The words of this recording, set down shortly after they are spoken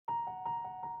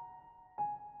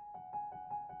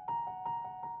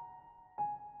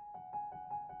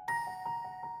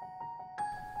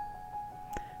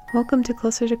Welcome to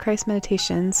Closer to Christ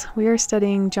Meditations. We are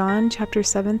studying John chapter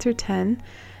 7 through 10,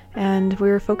 and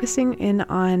we're focusing in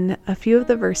on a few of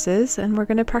the verses, and we're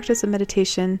going to practice a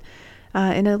meditation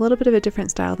in a little bit of a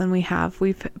different style than we have.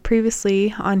 We've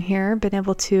previously on here been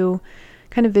able to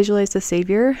kind of visualize the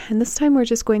Savior, and this time we're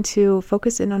just going to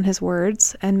focus in on His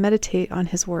words and meditate on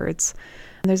His words.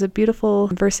 And there's a beautiful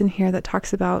verse in here that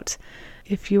talks about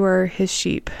if you are His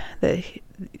sheep, that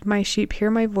my sheep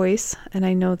hear my voice, and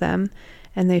I know them,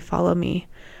 and they follow me.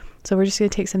 So we're just going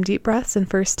to take some deep breaths and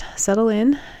first settle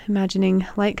in, imagining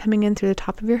light coming in through the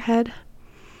top of your head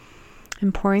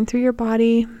and pouring through your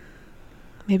body,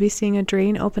 maybe seeing a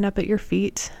drain open up at your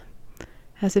feet,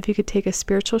 as if you could take a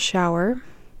spiritual shower.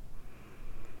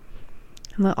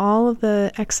 And let all of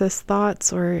the excess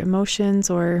thoughts or emotions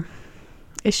or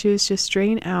issues just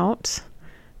drain out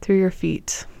through your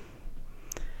feet.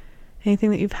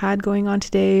 Anything that you've had going on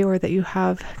today or that you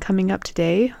have coming up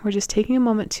today, we're just taking a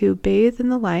moment to bathe in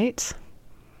the light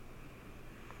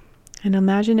and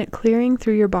imagine it clearing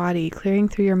through your body, clearing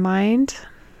through your mind,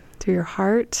 through your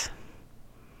heart,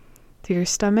 through your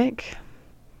stomach,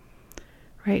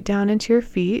 right down into your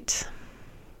feet,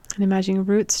 and imagine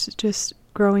roots just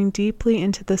growing deeply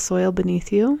into the soil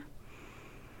beneath you,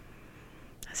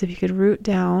 as if you could root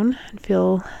down and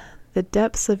feel the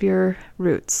depths of your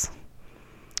roots.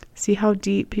 See how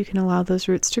deep you can allow those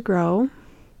roots to grow.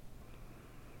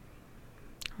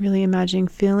 Really imagining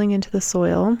feeling into the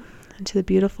soil, into the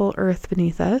beautiful earth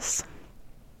beneath us.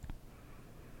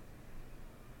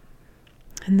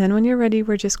 And then when you're ready,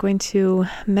 we're just going to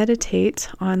meditate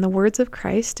on the words of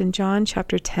Christ in John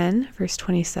chapter 10, verse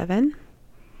 27.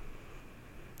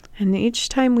 And each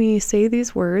time we say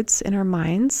these words in our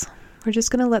minds, we're just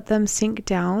going to let them sink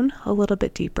down a little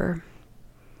bit deeper.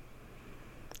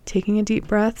 Taking a deep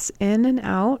breaths in and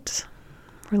out,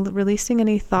 we're releasing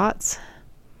any thoughts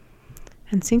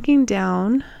and sinking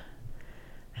down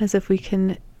as if we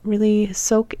can really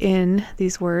soak in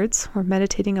these words. We're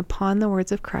meditating upon the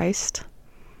words of Christ.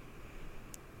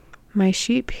 My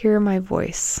sheep hear my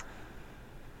voice.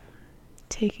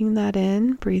 Taking that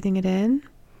in, breathing it in.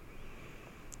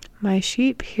 My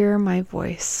sheep hear my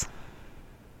voice.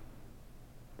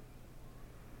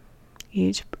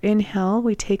 Each inhale,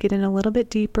 we take it in a little bit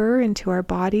deeper into our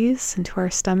bodies, into our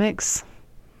stomachs,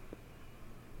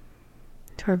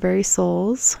 to our very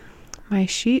souls. My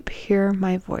sheep hear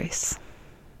my voice.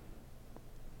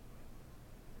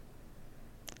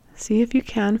 See if you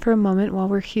can for a moment while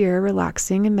we're here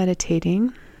relaxing and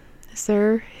meditating.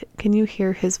 Can you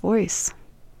hear His voice?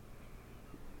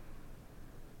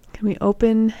 Can we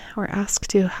open or ask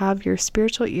to have your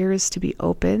spiritual ears to be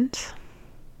opened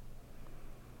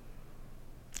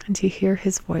and to hear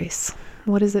His voice?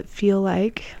 What does it feel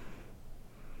like?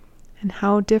 And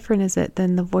how different is it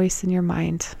than the voice in your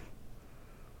mind?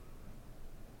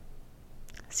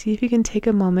 See if you can take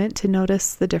a moment to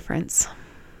notice the difference.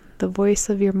 The voice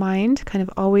of your mind, kind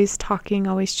of always talking,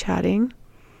 always chatting,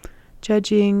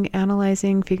 judging,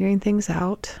 analyzing, figuring things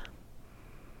out.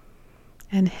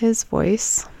 And His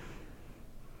voice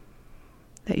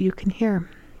that you can hear.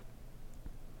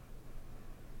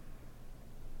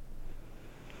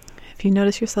 If you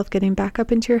notice yourself getting back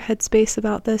up into your headspace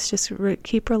about this, just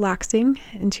keep relaxing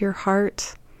into your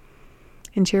heart,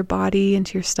 into your body,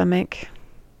 into your stomach.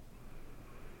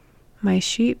 My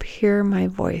sheep hear my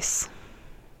voice.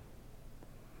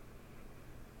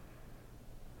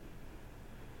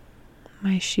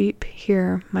 My sheep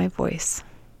hear my voice.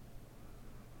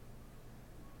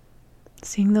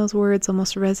 Seeing those words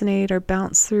almost resonate or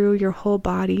bounce through your whole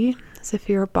body, as if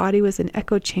your body was an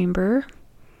echo chamber.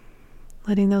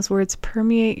 Letting those words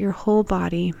permeate your whole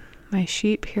body. My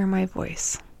sheep hear my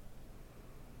voice.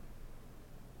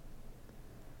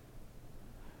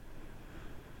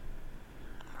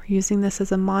 We're using this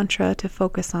as a mantra to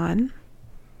focus on.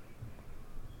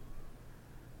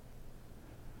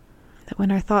 That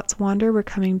when our thoughts wander, we're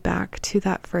coming back to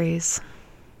that phrase.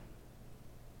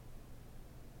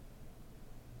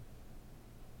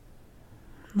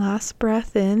 Last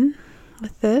breath in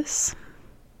with this.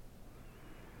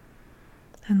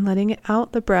 And letting it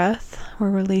out the breath,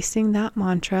 we're releasing that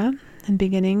mantra and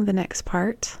beginning the next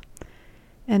part.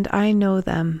 And I know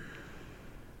them.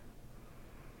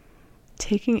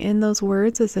 Taking in those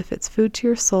words as if it's food to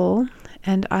your soul,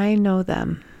 and I know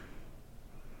them.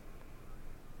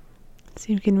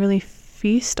 So you can really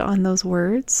feast on those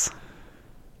words.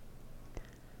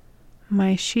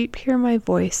 My sheep hear my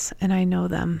voice, and I know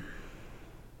them.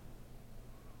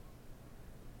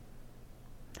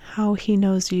 How He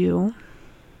knows you.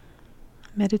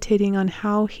 Meditating on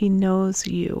how He knows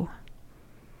you.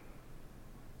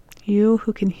 You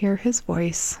who can hear His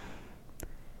voice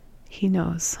He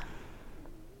knows.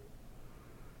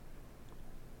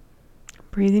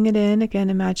 Breathing it in, again,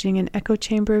 imagining an echo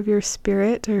chamber of your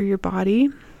spirit or your body,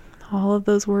 all of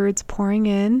those words pouring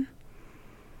in,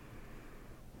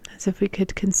 as if we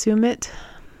could consume it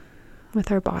with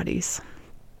our bodies.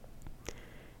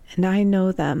 And I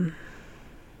know them.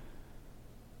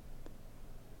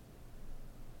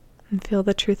 And feel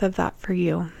the truth of that for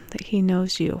you, that He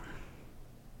knows you.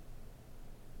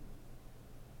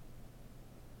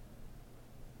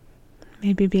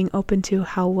 Maybe being open to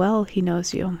how well He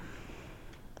knows you,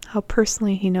 how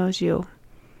personally He knows you,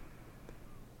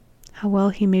 how well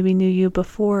He maybe knew you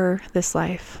before this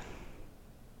life.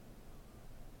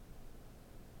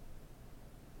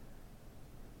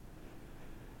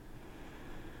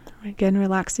 Again,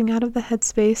 relaxing out of the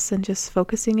headspace and just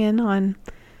focusing in on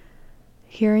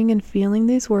hearing and feeling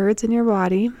these words in your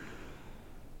body.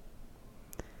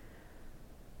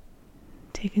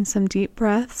 Taking some deep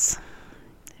breaths,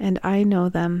 and I know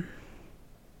them.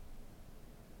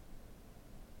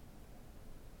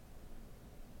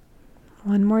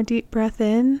 One more deep breath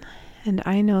in, and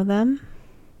I know them.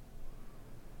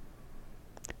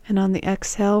 And on the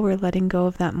exhale, we're letting go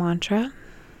of that mantra.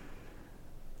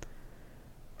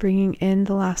 Bringing in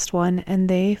the last one, and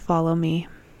they follow me.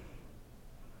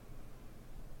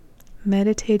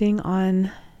 Meditating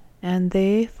on, and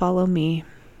they follow me.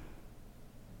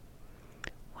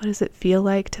 What does it feel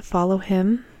like to follow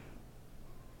Him?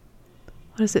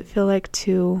 What does it feel like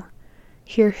to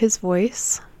hear His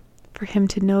voice, for Him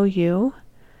to know you,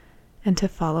 and to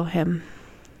follow Him?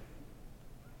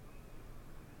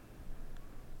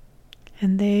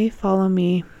 And they follow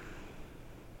me.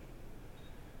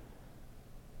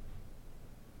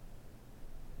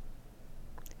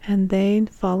 And they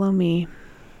follow me.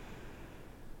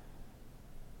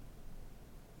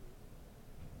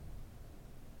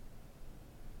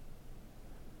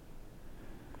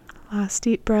 Last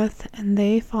deep breath, and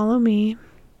they follow me.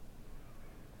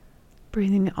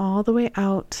 Breathing all the way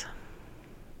out.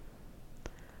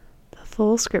 The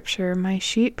full scripture, my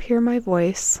sheep hear my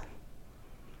voice,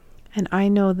 and I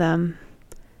know them,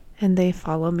 and they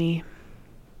follow me.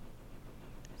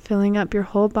 Filling up your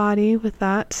whole body with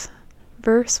that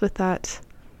verse, with that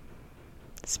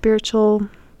spiritual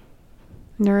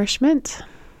nourishment.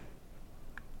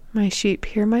 My sheep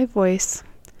hear my voice,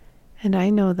 and I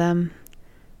know them,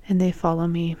 and they follow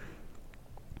me.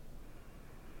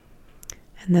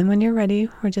 And then when you're ready,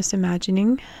 we're just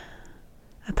imagining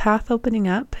a path opening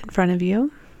up in front of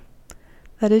you.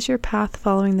 That is your path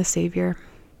following the Savior.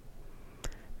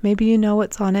 Maybe you know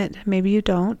what's on it, maybe you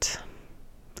don't.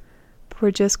 We're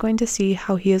just going to see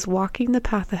how He is walking the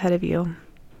path ahead of you.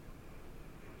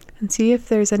 And see if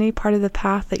there's any part of the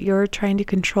path that you're trying to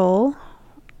control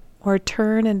or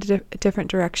turn in a different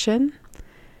direction.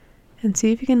 And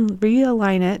see if you can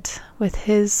realign it with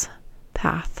His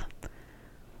path,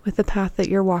 with the path that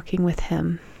you're walking with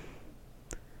Him.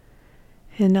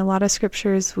 In a lot of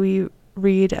scriptures, we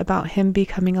read about Him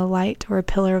becoming a light or a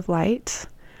pillar of light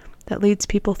that leads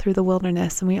people through the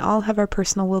wilderness. And we all have our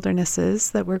personal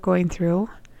wildernesses that we're going through.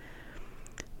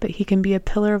 But He can be a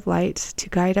pillar of light to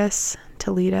guide us,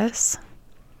 to lead us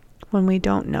when we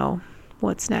don't know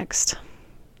what's next.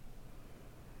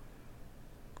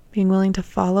 Being willing to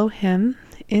follow Him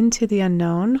into the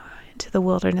unknown, into the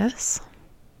wilderness.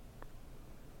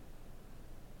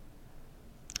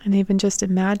 And even just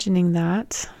imagining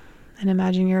that, and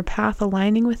imagining your path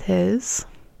aligning with His,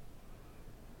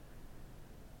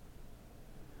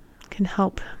 can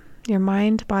help your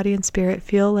mind, body, and spirit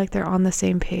feel like they're on the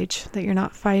same page, that you're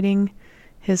not fighting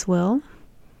His will,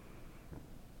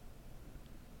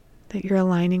 that you're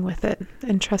aligning with it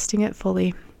and trusting it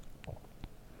fully.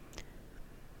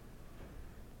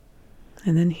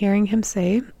 And then hearing Him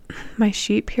say, my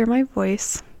sheep hear my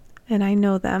voice, and I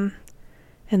know them,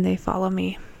 and they follow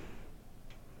me.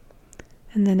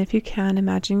 And then if you can,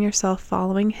 imagine yourself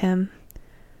following Him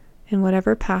in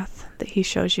whatever path that He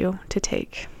shows you to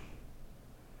take.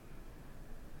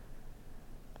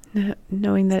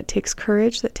 Knowing that it takes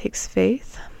courage, that takes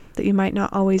faith, that you might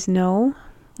not always know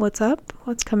what's up,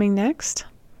 what's coming next,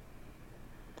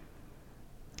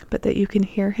 but that you can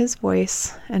hear His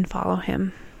voice and follow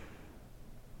Him.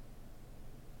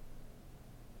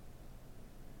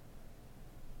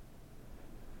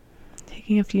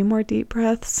 Taking a few more deep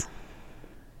breaths,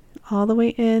 all the way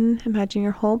in, imagine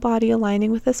your whole body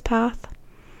aligning with this path.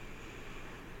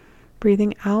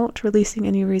 Breathing out, releasing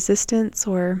any resistance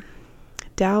or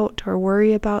doubt or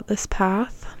worry about this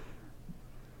path.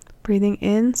 Breathing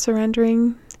in,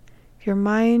 surrendering your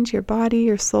mind, your body,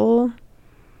 your soul,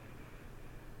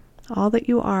 all that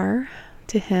you are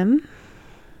to Him.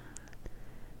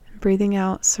 And breathing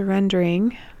out,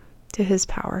 surrendering to His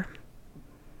power.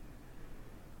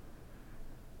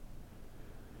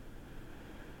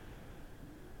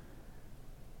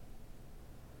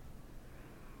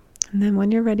 And then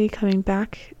when you're ready, coming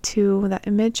back to that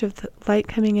image of the light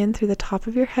coming in through the top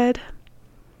of your head,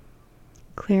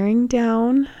 clearing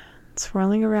down,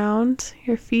 swirling around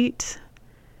your feet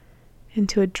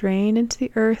into a drain into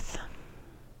the earth,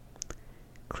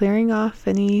 clearing off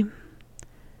any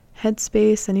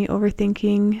headspace, any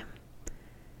overthinking,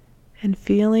 and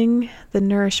feeling the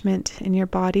nourishment in your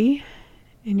body,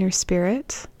 in your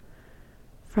spirit,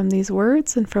 from these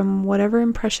words and from whatever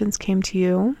impressions came to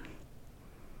you.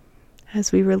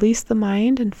 As we release the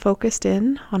mind and focused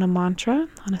in on a mantra,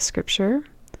 on a scripture,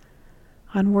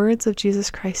 on words of Jesus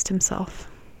Christ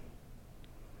Himself.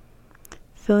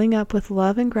 Filling up with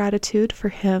love and gratitude for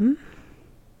Him.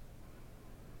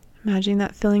 Imagining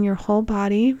that filling your whole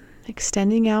body,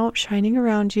 extending out, shining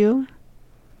around you.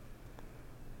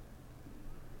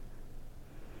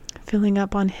 Filling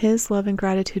up on His love and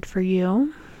gratitude for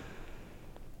you.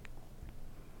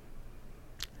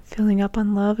 Filling up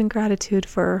on love and gratitude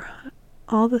for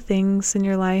all the things in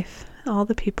your life, all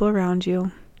the people around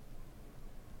you,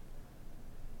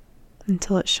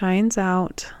 until it shines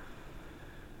out,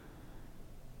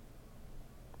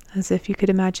 as if you could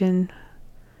imagine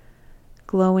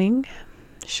glowing,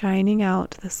 shining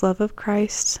out this love of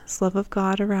Christ, this love of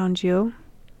God around you,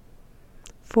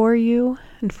 for you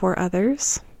and for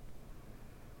others.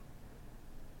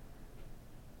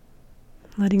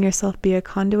 Letting yourself be a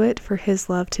conduit for His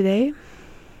love today.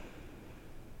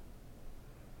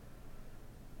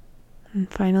 And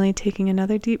finally, taking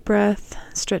another deep breath,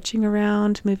 stretching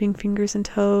around, moving fingers and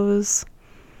toes,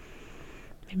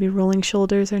 maybe rolling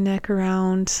shoulders or neck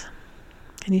around,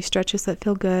 any stretches that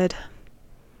feel good.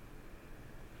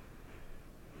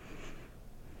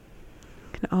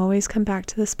 You can always come back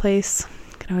to this place,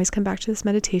 you can always come back to this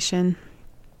meditation.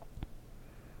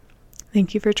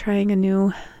 Thank you for trying a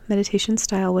new meditation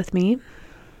style with me.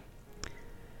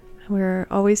 We're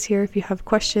always here if you have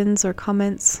questions or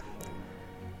comments.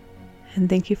 And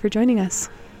thank you for joining us.